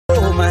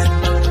man,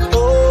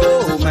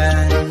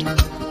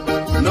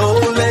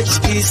 knowledge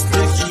is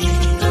the key.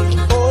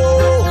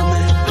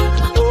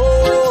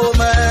 Oh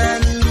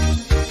man,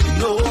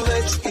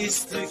 knowledge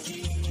is the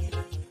key.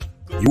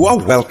 You are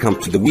welcome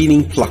to the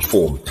winning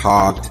platform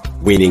tagged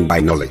Winning by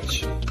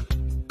Knowledge.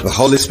 The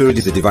Holy Spirit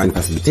is a divine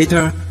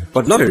facilitator,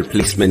 but not a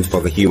replacement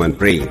for the human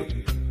brain.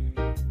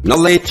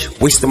 Knowledge,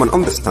 wisdom, and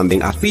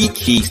understanding are three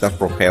keys that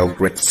propel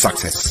great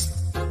success.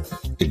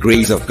 The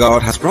grace of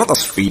God has brought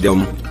us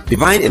freedom,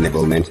 divine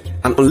enablement,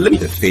 and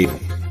unlimited favor.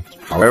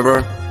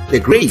 However, the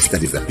grace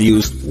that is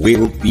abused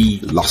will be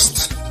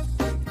lost.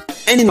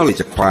 Any knowledge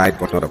acquired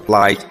but not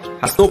applied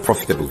has no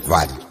profitable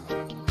value.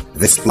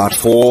 This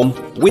platform,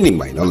 Winning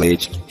by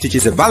Knowledge,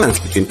 teaches a balance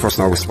between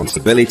personal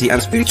responsibility and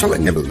spiritual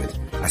enablement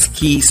as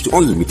keys to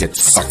unlimited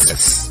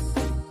success.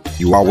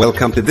 You are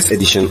welcome to this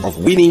edition of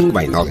Winning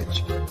by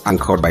Knowledge,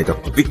 anchored by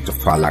Dr. Victor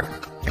Falack,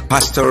 a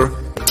pastor,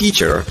 a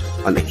teacher,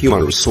 and a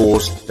human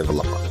resource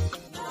developer.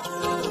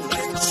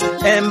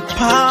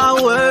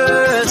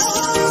 Empowers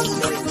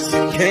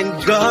can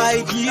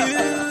guide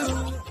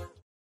you.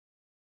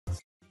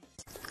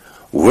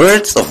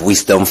 Words of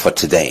wisdom for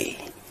today.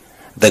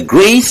 The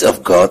grace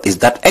of God is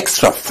that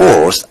extra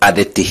force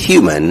added to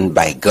human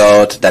by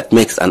God that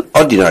makes an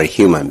ordinary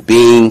human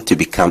being to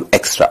become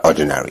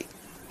extraordinary.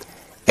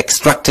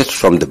 Extracted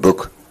from the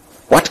book,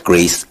 What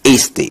Grace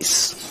Is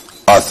This?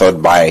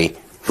 Authored by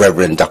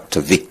Reverend Dr.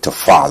 Victor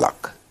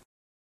Falack.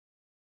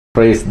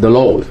 Praise the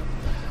Lord.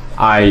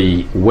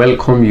 I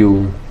welcome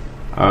you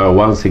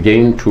once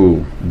again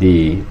to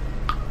the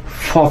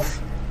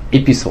fourth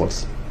episode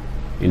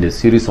in the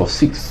series of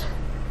 6.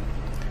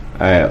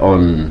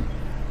 On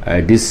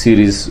this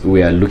series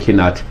we are looking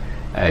at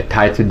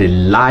titled The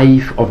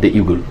Life of the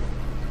Eagle.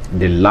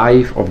 The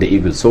Life of the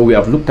Eagle. So we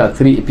have looked at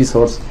 3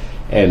 episodes,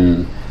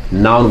 and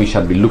now we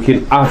shall be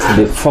looking at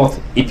the 4th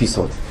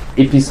episode,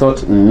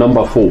 episode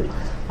number 4.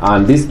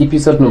 And this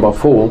episode number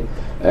 4,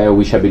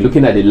 we shall be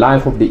looking at the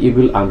life of the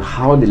eagle and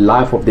how the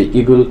life of the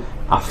eagle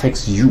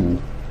affects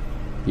you,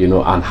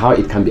 and how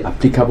it can be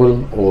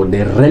applicable, or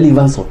the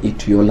relevance of it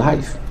to your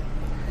life.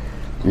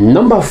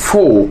 Number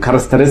 4,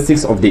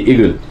 characteristics of the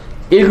eagle.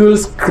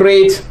 Eagles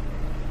create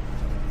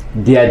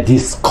their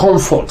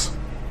discomfort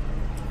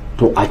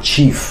to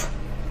achieve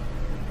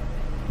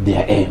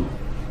their aim.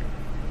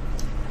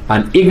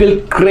 An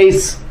eagle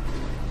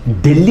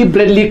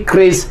deliberately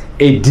creates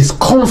a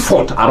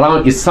discomfort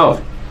around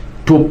itself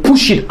to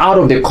push it out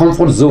of the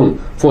comfort zone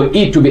for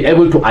it to be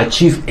able to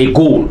achieve a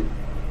goal.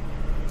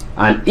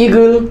 An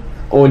eagle,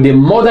 or the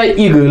mother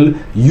eagle,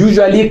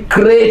 usually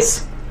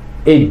creates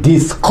a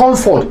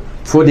discomfort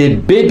for the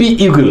baby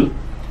eagle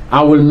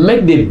and will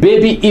make the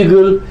baby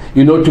eagle,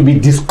 to be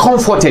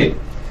discomforted,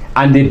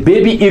 and the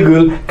baby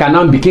eagle can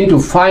now begin to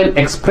find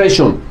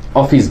expression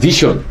of his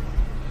vision.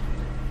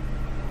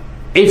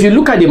 If you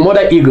look at the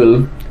mother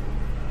eagle,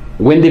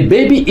 when the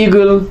baby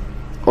eagle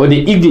or the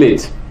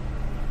eaglet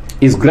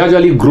is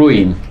gradually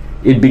growing,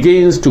 it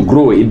begins to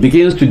grow, it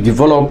begins to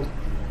develop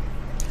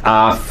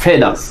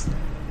feathers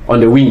on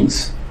the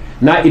wings.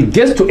 Now it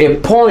gets to a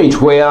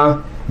point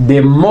where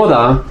the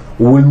mother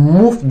will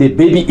move the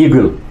baby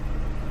eagle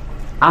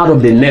out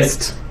of the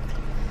nest.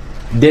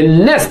 The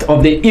nest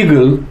of the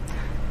eagle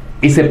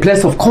is a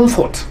place of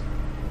comfort.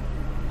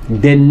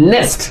 The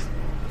nest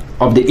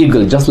of the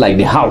eagle, just like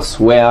the house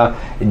where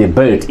the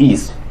bird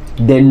is,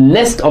 the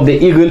nest of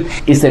the eagle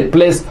is a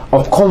place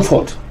of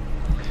comfort.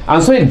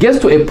 And so it gets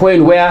to a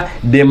point where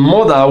the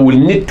mother will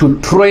need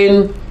to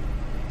train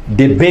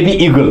the baby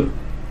eagle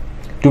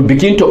to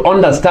begin to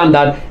understand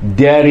that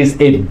there is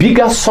a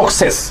bigger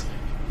success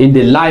in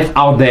the life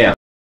out there.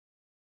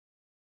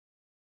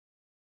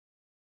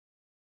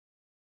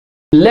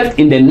 Left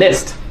in the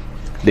nest,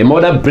 the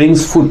mother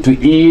brings food to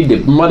eat, the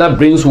mother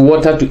brings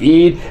water to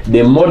eat,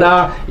 the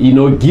mother,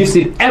 gives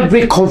it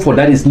every comfort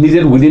that is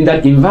needed within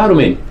that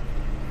environment.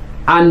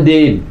 And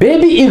the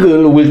baby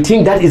eagle will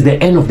think that is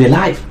the end of their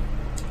life,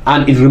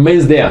 and it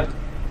remains there.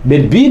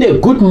 But being a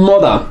good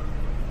mother,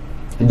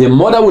 the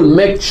mother will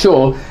make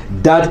sure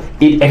that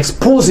it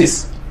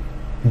exposes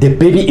the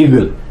baby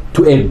eagle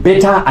to a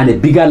better and a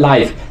bigger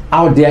life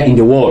out there in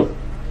the world.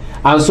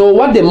 And so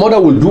what the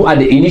mother will do at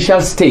the initial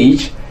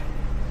stage,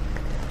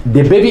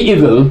 the baby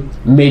eagle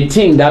may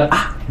think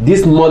that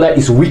this mother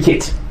is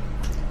wicked,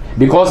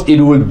 because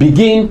it will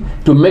begin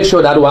to make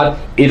sure that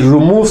it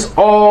removes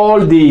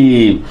all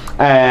the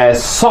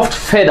soft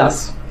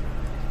feathers.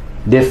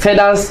 The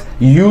feathers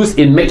used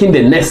in making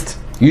the nest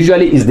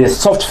usually is the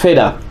soft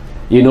feather,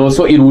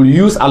 so it will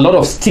use a lot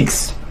of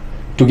sticks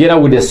together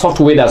with the soft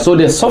feather. So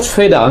the soft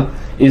feather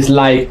is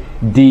like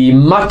the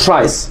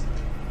mattress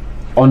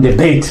on the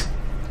bed.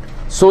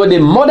 So the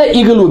mother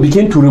eagle will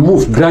begin to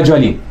remove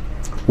gradually,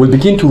 will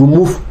begin to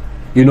remove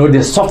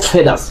the soft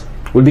feathers,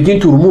 will begin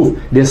to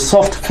remove the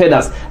soft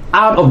feathers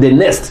out of the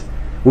nest,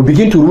 will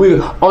begin to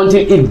remove until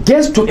it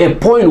gets to a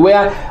point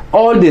where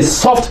all the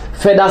soft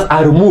feathers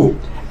are removed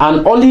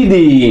and only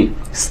the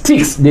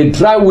sticks, the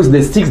dry with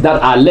the sticks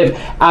that are left,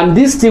 and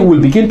this thing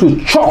will begin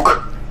to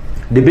choke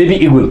the baby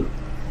eagle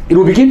It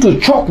will begin to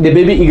choke the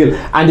baby eagle,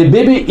 and the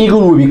baby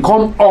eagle will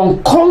become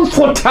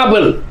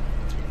uncomfortable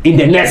in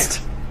the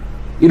nest.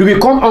 It will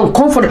become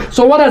uncomfortable.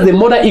 So what has the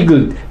mother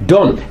eagle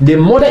done? The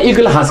mother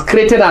eagle has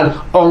created an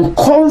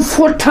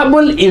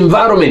uncomfortable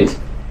environment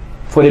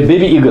for the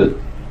baby eagle.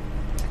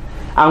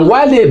 And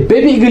while the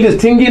baby eagle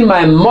is thinking,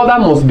 my mother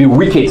must be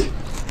wicked,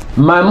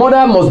 my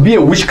mother must be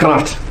a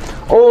witchcraft,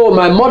 oh,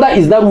 my mother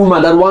is that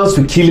woman that wants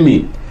to kill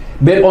me.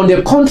 But on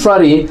the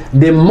contrary,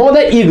 the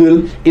mother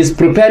eagle is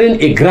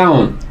preparing a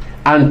ground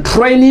and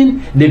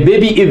training the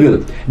baby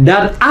eagle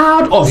that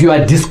out of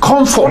your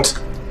discomfort,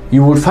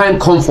 you will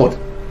find comfort.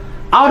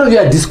 Out of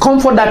your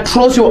discomfort that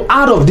throws you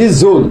out of this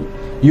zone,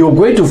 you're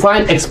going to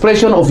find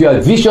expression of your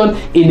vision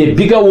in a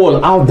bigger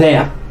world out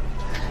there.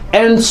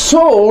 And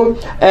so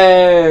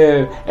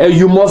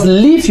you must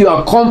leave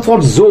your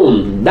comfort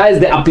zone. That is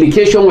the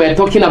application we're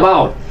talking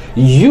about.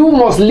 You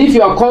must leave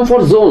your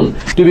comfort zone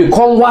to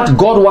become what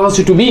God wants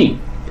you to be.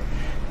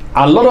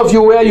 A lot of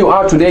you, where you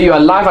are today, your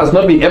life has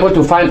not been able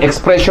to find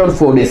expression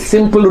for the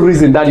simple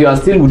reason that you are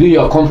still within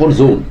your comfort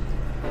zone.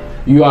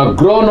 You are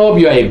grown up,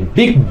 you are a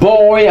big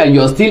boy, and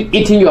you are still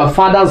eating your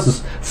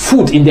father's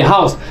food in the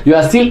house. You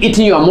are still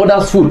eating your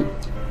mother's food.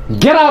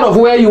 Get out of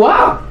where you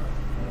are.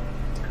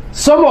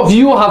 Some of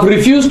you have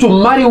refused to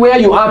marry where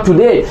you are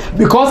today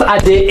because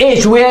at the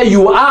age where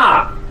you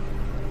are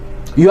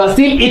still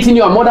eating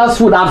your mother's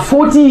food. At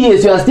 40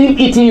 years, you are still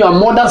eating your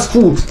mother's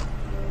food.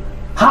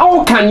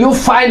 How can you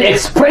find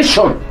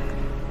expression?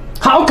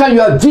 How can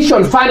your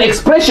vision find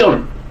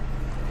expression?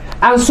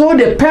 And so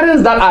the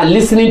parents that are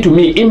listening to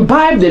me,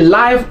 imbibe the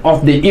life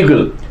of the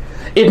eagle.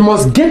 It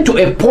must get to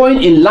a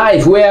point in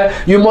life where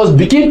you must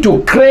begin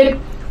to create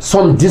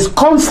some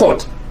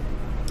discomfort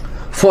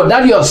for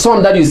that your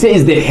son that you say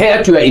is the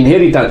heir to your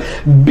inheritance.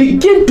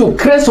 Begin to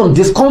create some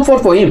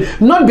discomfort for him,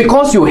 not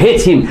because you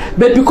hate him,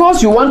 but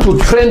because you want to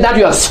train that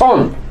your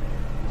son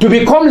to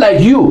become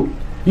like you.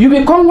 You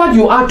become what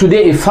you are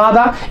today, a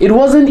father. It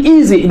wasn't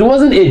easy. It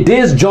wasn't a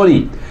day's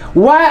journey.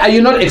 Why are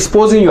you not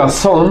exposing your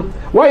son?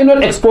 Why are you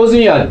not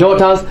exposing your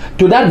daughters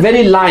to that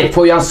very life,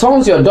 for your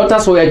sons, your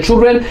daughters, for your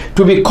children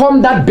to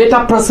become that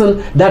better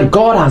person that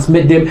God has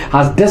made them,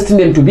 has destined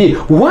them to be?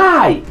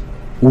 Why?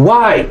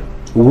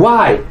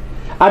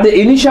 At the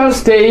initial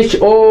stage,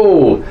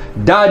 oh,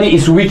 daddy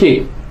is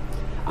wicked.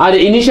 At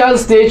the initial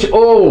stage,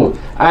 oh,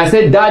 I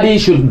said daddy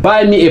should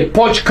buy me a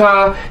Porsche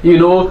car,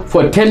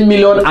 for 10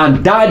 million,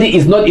 and daddy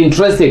is not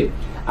interested.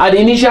 At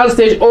the initial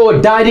stage,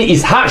 oh, daddy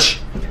is harsh.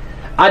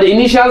 At the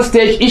initial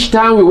stage, each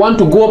time we want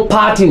to go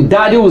partying,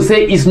 daddy will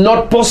say it's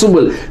not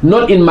possible,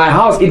 not in my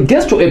house. It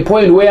gets to a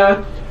point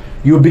where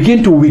you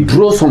begin to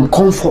withdraw some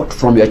comfort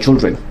from your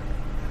children.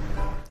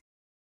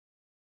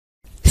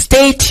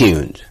 Stay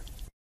tuned.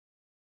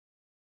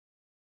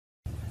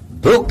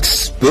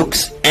 Books,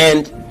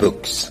 and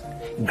books.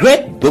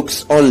 Great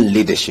books on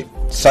leadership,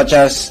 such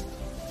as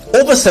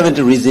Over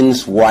 70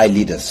 Reasons Why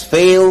Leaders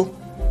Fail,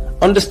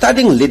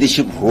 Understanding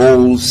Leadership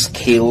Roles,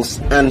 Skills,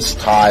 and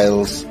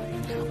Styles,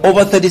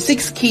 Over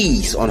 36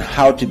 Keys on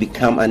How to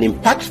Become an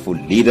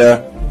Impactful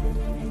Leader,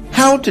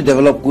 How to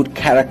Develop Good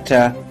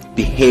Character,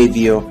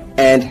 Behavior,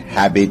 and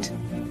Habit,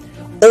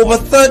 Over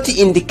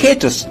 30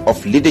 Indicators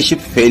of Leadership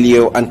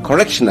Failure and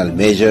Correctional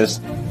Measures,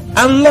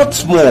 and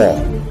lots more,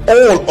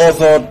 all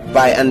authored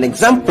by an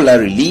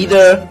exemplary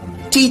leader,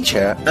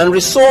 teacher, and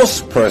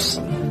resource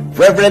person,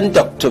 Reverend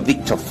Dr.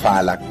 Victor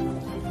Falack.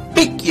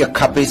 Pick your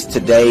copies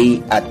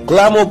today at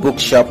Glamour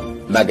Bookshop,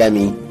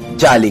 Magami,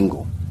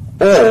 Jalingo,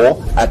 or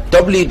at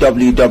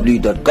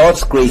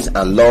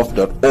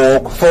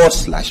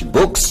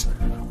www.godsgraceandlove.org/books,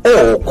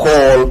 or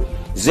call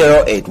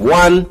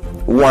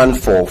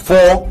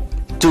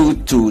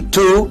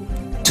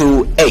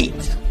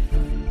 081-144-22228.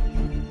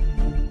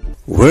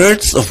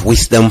 Words of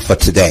wisdom for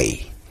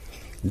today.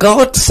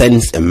 God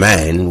sends a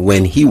man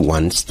when he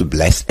wants to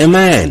bless a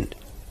man.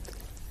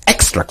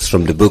 Extracts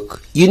from the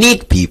book You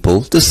Need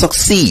People to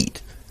Succeed,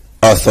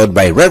 authored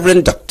by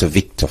Reverend Dr.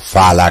 Victor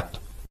Falack.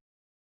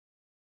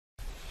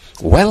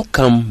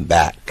 Welcome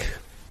back.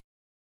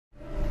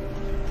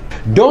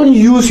 Don't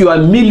use your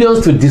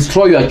millions to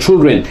destroy your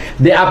children.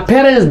 There are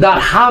parents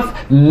that have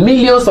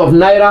millions of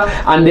naira,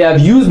 and they have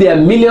used their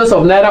millions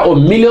of naira or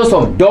millions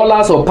of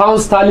dollars or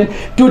pounds sterling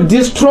to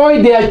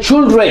destroy their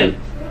children.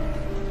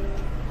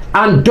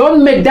 And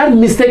don't make that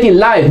mistake in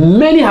life.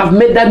 Many have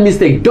made that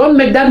mistake. Don't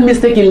make that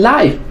mistake in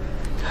life.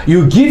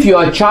 You give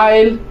your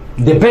child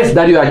the best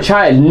that your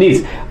child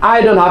needs.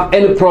 I don't have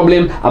any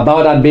problem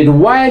about that. But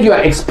while you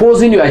are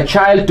exposing your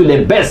child to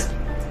the best,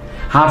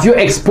 have you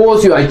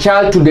exposed your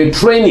child to the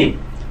training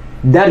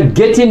that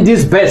getting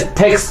this best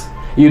takes,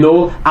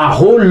 a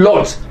whole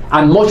lot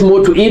and much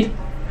more to it?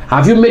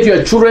 Have you made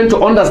your children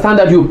to understand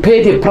that you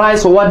pay the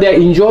price for what they're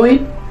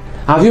enjoying?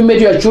 Have you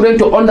made your children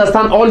to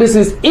understand all this?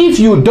 If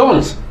you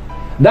don't,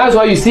 that's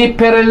why you see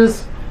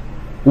parents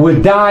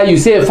will die. You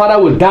see a father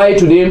will die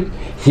today.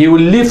 He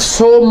will leave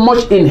so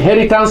much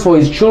inheritance for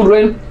his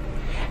children,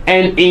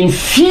 and in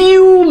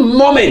few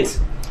moments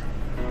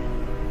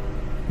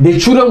the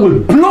children will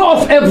blow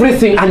off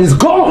everything and it's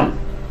gone.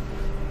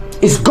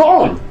 It's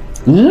gone.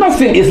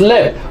 Nothing is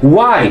left.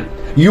 Why?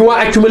 You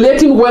are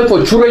accumulating wealth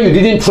for children you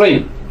didn't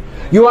train.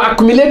 You are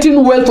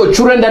accumulating wealth for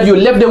children that you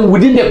left them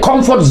within the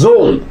comfort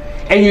zone,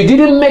 and you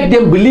didn't make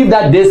them believe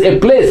that there's a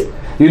place,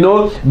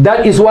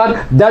 that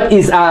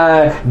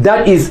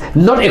is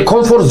not a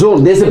comfort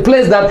zone. There's a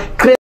place that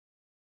creates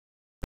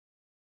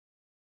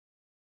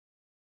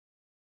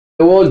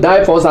the world,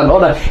 die for us and all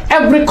that.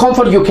 Every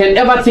comfort you can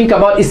ever think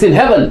about is in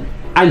heaven.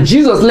 And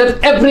Jesus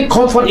left every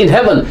comfort in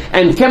heaven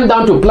and came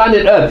down to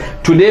planet earth.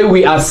 Today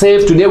we are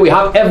saved. Today we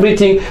have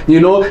everything,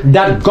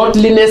 that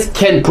godliness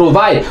can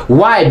provide.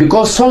 Why?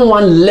 Because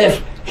someone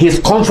left his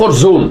comfort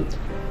zone,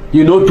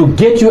 to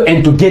get you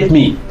and to get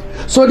me.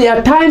 So there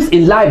are times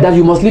in life that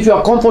you must leave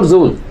your comfort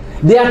zone.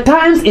 There are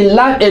times in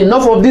life,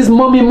 enough of this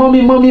mommy,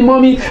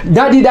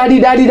 daddy,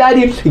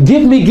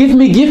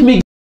 give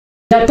me.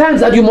 There are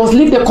times that you must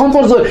leave the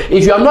comfort zone.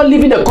 If you are not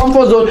leaving the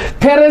comfort zone,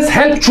 parents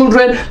help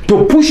children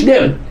to push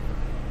them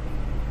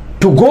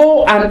to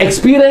go and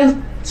experience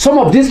some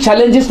of these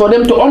challenges for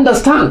them to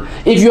understand.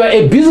 If you are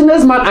a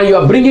businessman and you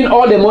are bringing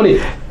all the money,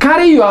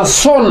 carry your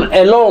son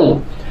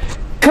along,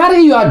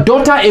 carry your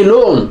daughter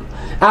alone,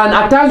 and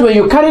at times when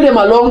you carry them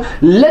along,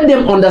 let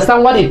them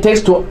understand what it takes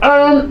to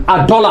earn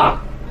 $1.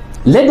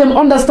 Let them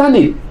understand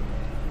it.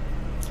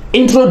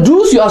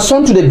 Introduce your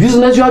son to the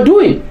business you are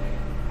doing.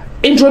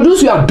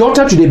 Introduce your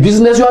daughter to the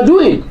business you are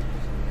doing.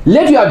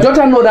 Let your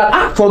daughter know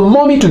that for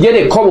mommy to get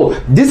a kobo,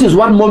 this is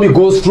what mommy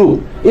goes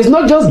through. It's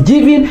not just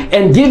giving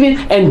and giving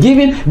and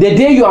giving. The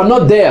day you are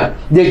not there,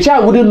 the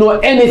child wouldn't know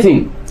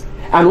anything.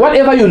 And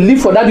whatever you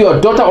leave for that your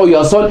daughter or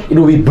your son, it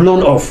will be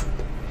blown off.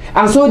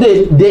 And so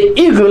the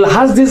eagle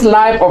has this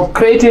life of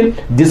creating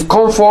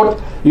discomfort,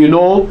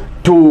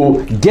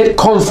 to get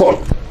comfort.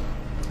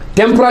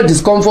 Temporal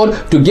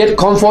discomfort to get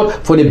comfort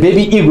for the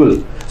baby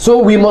eagle. So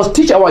we must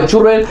teach our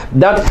children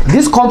that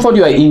this comfort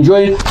you are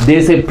enjoying,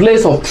 there's a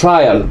place of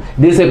trial.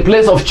 There's a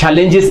place of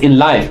challenges in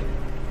life.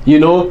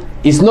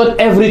 It's not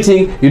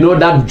everything,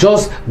 that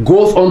just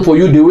goes on for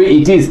you the way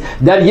it is.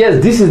 That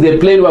yes, this is the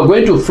plane, we are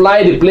going to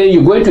fly the plane,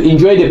 you're going to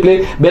enjoy the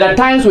plane. But at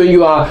times when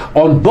you are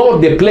on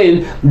board the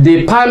plane,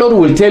 the pilot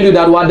will tell you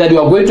that you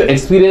are going to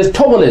experience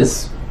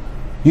turbulence.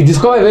 You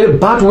discover a very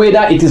bad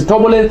weather, it is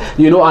turbulent,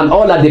 and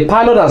all that. The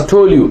pilot has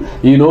told you,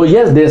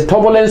 yes, there's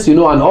turbulence, and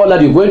all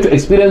that. You're going to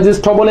experience this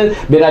turbulence,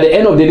 but at the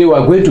end of the day, we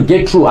are going to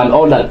get through and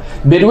all that.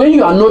 But when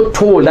you are not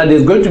told that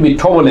there's going to be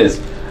turbulence,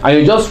 and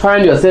you just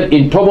find yourself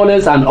in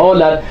turbulence and all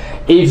that,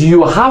 if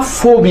you have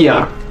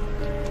phobia,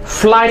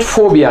 flight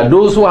phobia,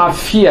 those who have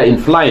fear in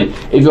flying,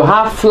 if you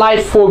have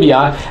flight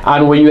phobia,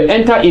 and when you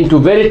enter into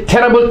very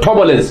terrible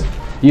turbulence,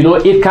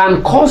 it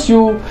can cause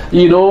you,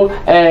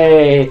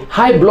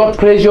 high blood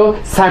pressure,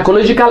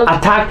 psychological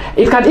attack.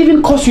 It can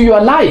even cost you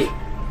your life.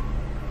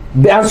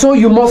 And so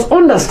you must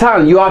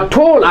understand, you are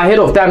told ahead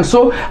of time.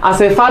 So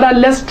as a father,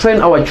 let's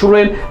train our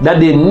children that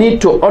they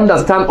need to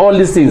understand all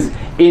these things.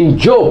 In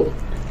Job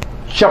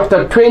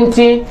chapter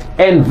 20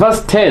 and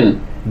verse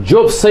 10,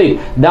 Job said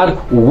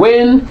that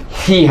when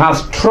he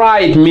has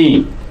tried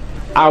me,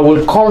 I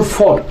will come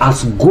forth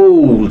as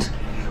gold.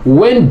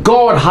 When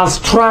God has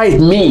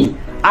tried me,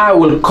 I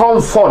will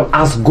come forth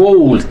as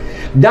gold.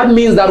 That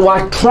means that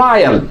what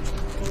trial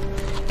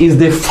is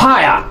the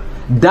fire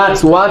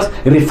that's what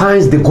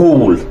refines the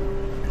gold.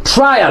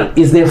 Trial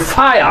is the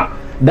fire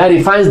that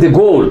refines the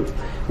gold.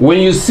 When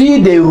you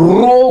see the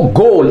raw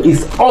gold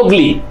is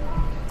ugly,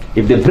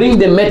 if they bring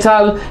the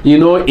metal,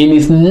 in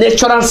its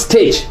natural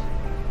stage,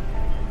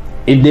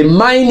 if they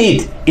mine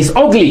it, it's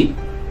ugly.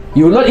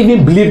 You will not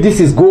even believe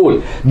this is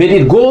gold. But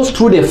it goes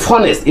through the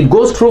furnace, it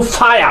goes through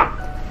fire.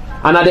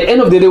 And at the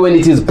end of the day, when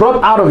it is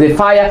brought out of the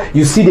fire,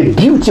 you see the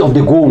beauty of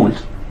the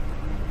gold.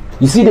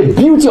 You see the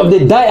beauty of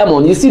the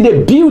diamond. You see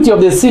the beauty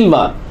of the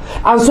silver.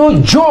 And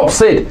so Job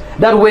said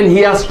that when he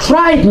has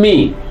tried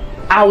me,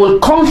 I will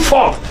come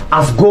forth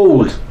as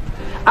gold.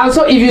 And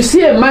so if you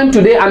see a man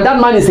today and that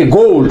man is a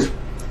gold,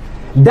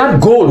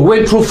 that gold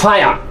went through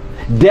fire.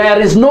 There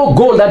is no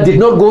gold that did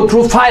not go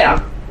through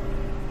fire.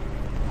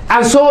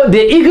 And so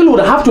the eagle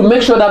would have to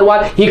make sure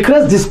that he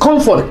creates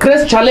discomfort,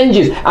 creates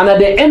challenges, and at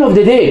the end of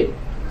the day,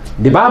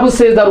 the Bible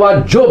says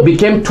that Job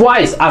became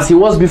twice as he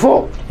was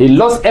before. He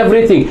lost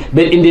everything.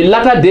 But in the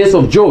latter days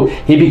of Job,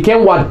 he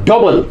became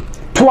double,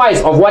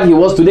 twice of what he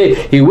was today.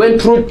 He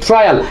went through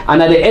trial,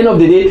 and at the end of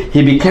the day,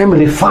 he became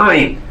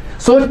refined.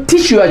 So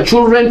teach your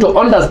children to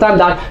understand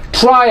that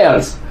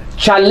trials,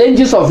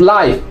 challenges of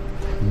life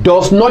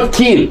does not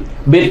kill,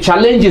 but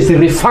challenges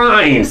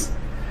refines.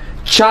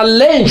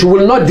 Challenge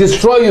will not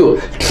destroy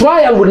you.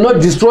 Trial will not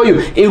destroy you.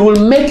 It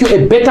will make you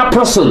a better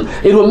person.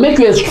 It will make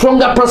you a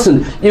stronger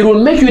person. It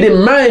will make you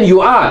the man you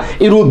are.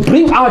 It will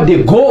bring out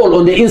the goal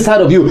on the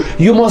inside of you.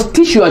 You must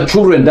teach your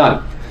children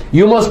that.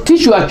 You must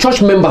teach your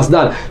church members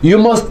that. You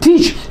must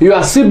teach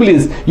your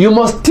siblings. You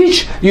must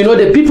teach,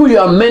 the people you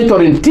are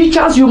mentoring.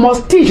 Teachers, you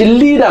must teach.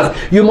 Leaders,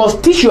 you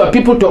must teach your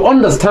people to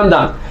understand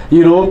that.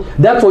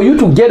 That for you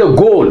to get a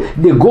goal,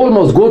 the goal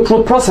must go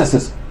through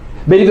processes.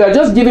 But if you are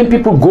just giving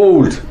people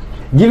gold,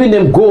 giving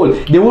them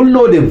gold, they will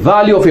know the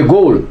value of a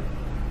gold.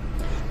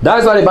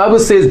 That's why the Bible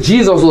says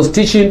Jesus was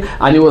teaching,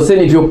 and he was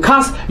saying, if you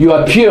cast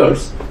your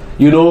pearls,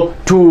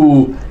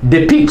 to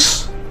the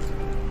pigs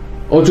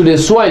or to the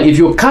swine, if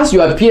you cast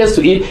your pearls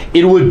to it,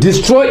 it will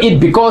destroy it,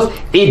 because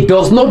it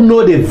does not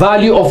know the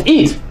value of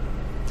it.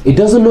 It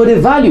doesn't know the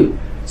value.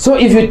 So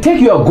if you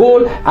take your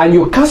gold and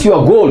you cast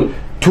your gold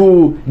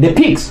to the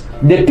pigs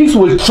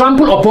will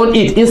trample upon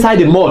it inside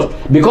the mud,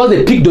 because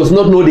the pig does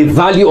not know the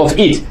value of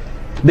it.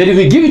 But if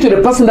you give it to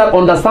the person that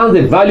understands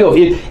the value of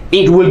it,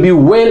 it will be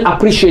well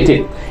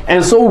appreciated.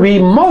 And so we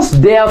must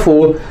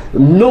therefore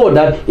know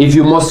that if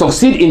you must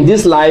succeed in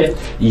this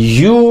life,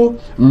 you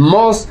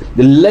must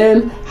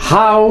learn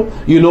how,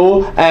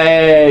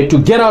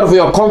 to get out of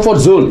your comfort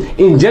zone.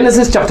 In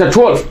Genesis chapter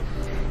 12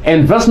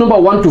 and verse number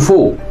 1 to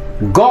 4,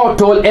 God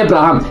told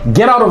Abraham,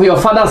 get out of your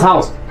father's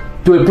house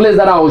to a place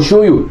that I will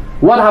show you.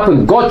 What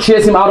happened? God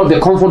chased him out of the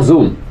comfort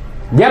zone.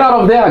 Get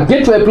out of there,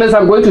 get to a place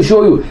I'm going to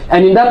show you,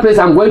 and in that place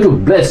I'm going to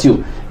bless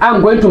you.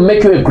 I'm going to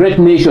make you a great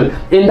nation.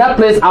 In that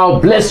place I'll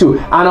bless you,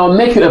 and I'll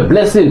make you a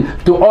blessing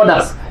to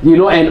others,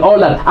 and all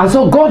that. And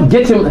so God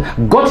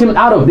got him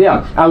out of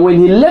there. And when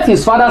he left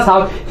his father's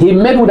house, he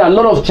met with a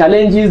lot of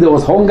challenges. There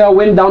was hunger,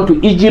 went down to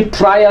Egypt,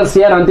 trials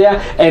here and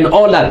there, and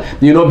all that.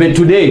 But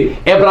today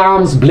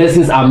Abraham's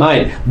blessings are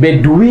mine.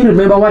 But do we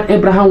remember what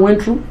Abraham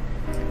went through?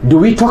 Do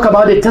we talk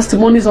about the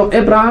testimonies of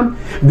Abraham?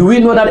 Do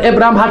we know that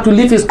Abraham had to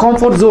leave his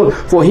comfort zone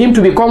for him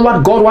to become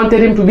what God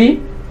wanted him to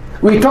be?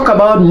 We talk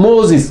about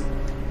Moses.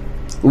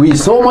 We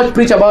so much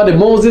preach about the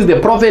Moses, the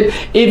prophet,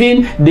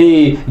 even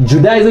the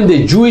Judaism,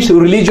 the Jewish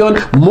religion.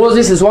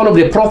 Moses is one of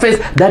the prophets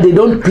that they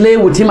don't play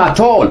with him at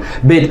all.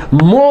 But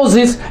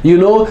Moses,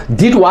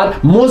 did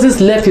what? Moses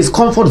left his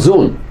comfort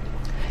zone.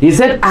 He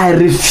said, I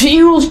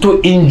refuse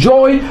to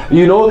enjoy,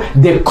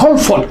 the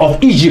comfort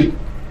of Egypt.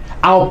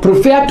 I'll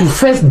prefer to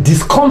face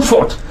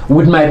discomfort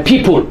with my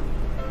people.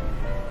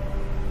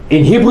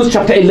 In Hebrews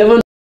chapter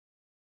 11,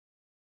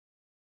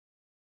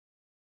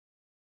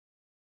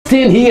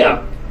 staying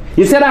here.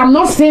 He said, I'm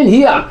not staying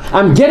here.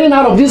 I'm getting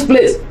out of this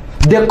place.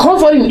 The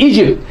comfort in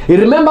Egypt.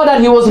 Remember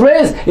that he was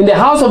raised in the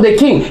house of the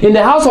king, in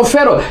the house of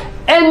Pharaoh.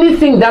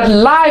 Anything that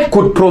life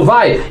could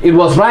provide, it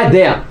was right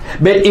there.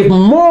 But if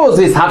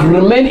Moses had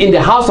remained in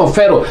the house of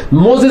Pharaoh,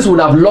 Moses would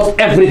have lost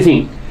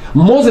everything.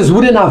 Moses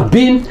wouldn't have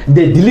been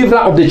the deliverer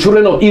of the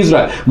children of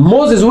Israel.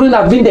 Moses wouldn't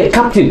have been the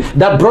captain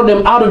that brought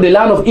them out of the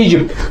land of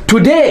Egypt.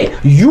 Today,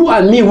 you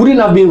and me wouldn't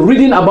have been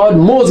reading about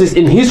Moses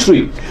in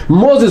history.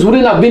 Moses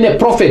wouldn't have been a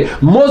prophet.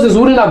 Moses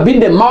wouldn't have been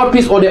the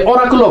mouthpiece or the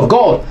oracle of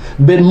God.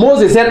 But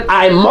Moses said,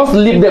 I must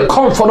leave the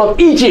comfort of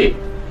Egypt.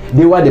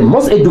 They were the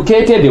most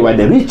educated, they were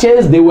the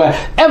richest,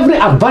 every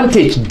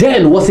advantage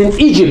then was in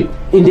Egypt.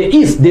 In the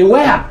east, they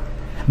were.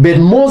 But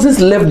Moses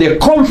left the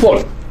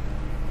comfort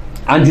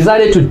and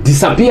decided to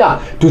disappear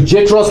to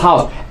Jethro's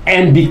house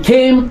and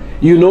became,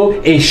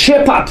 a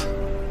shepherd.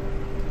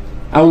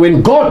 And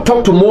when God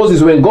talked to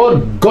Moses, when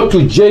God got to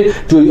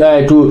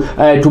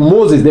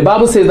Moses, the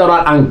Bible says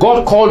that, and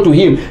God called to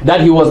him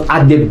that he was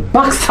at the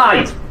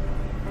backside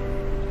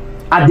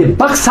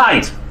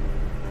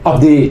of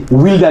the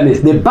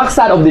wilderness, the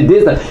backside of the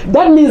desert.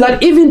 That means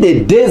that even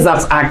the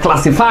deserts are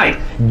classified.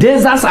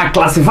 Deserts are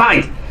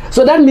classified.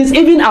 So that means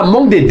even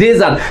among the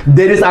desert,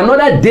 there is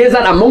another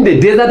desert among the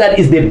desert that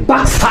is the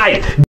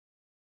backside.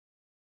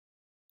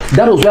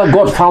 That was where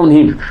God found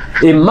him.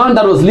 A man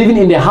that was living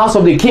in the house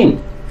of the king.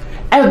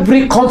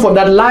 Every comfort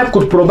that life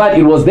could provide,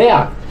 it was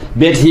there.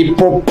 But he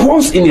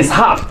proposed in his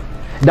heart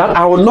that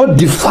I will not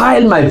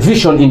defile my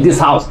vision in this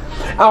house.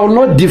 I will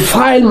not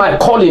defile my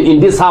calling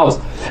in this house.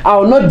 I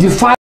will not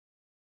defile.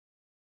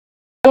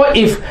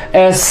 If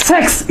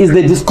sex is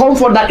the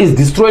discomfort that is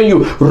destroying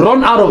you,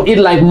 run out of it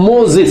like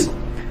Moses.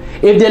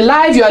 If the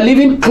life you are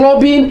living,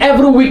 clubbing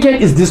every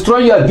weekend, is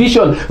destroying your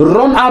vision,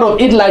 run out of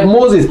it like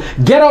Moses.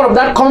 Get out of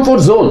that comfort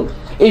zone.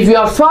 If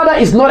your father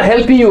is not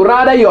helping you,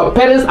 rather your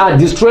parents are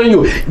destroying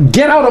you,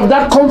 get out of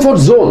that comfort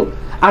zone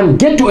and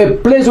get to a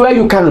place where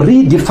you can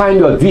redefine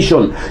your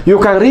vision. You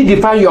can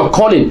redefine your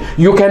calling.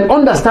 You can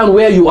understand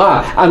where you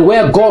are and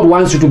where God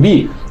wants you to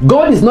be.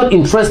 God is not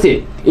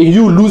interested in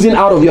you losing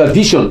out of your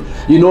vision,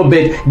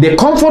 but the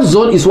comfort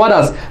zone is what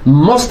has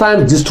most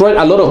times destroyed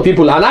a lot of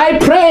people. And I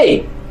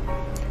pray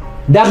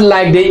that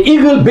like the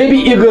eagle, baby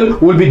eagle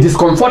will be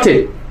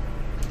discomforted,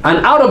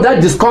 and out of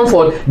that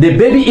discomfort the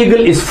baby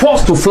eagle is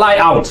forced to fly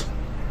out.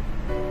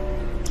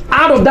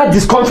 Out of that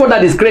discomfort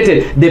that is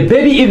created, the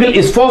baby eagle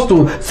is forced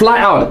to fly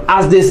out.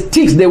 As the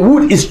sticks, the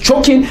wood is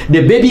choking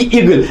the baby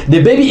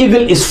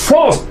eagle is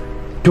forced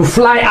to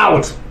fly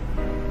out.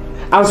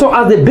 And so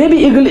as the baby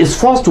eagle is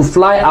forced to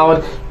fly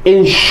out,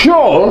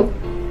 ensure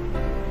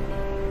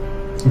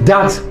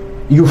that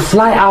you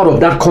fly out of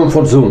that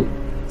comfort zone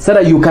so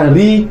that you can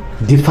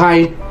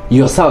redefine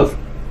yourself.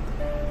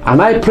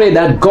 And I pray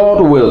that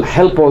God will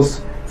help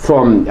us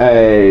from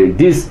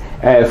these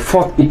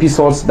 4th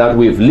episodes that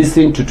we've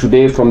listened to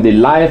today, from the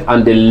life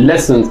and the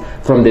lessons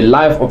from the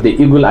life of the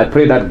eagle. I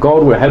pray that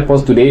God will help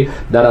us today,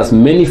 that as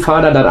many,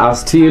 Father, that are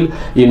still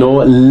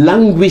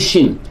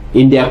languishing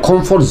in their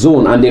comfort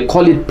zone and they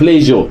call it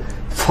pleasure,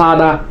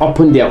 Father,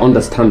 open their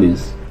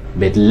understandings.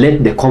 But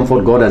let the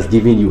comfort God has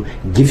given you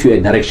give you a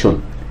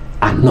direction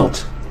and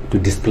not to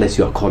displace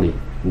your calling.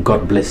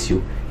 God bless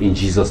you. In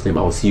Jesus' name,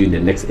 I will see you in the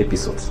next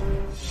episode.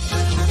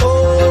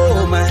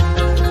 Oh man,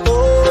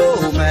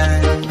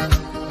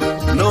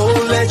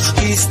 knowledge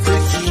is the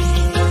key.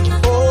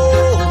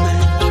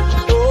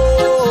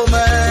 Oh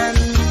man,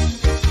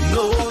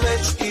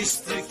 knowledge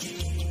is the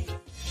key.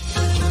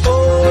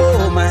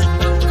 Oh man,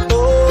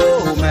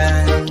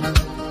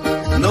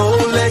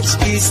 knowledge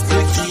is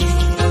the key.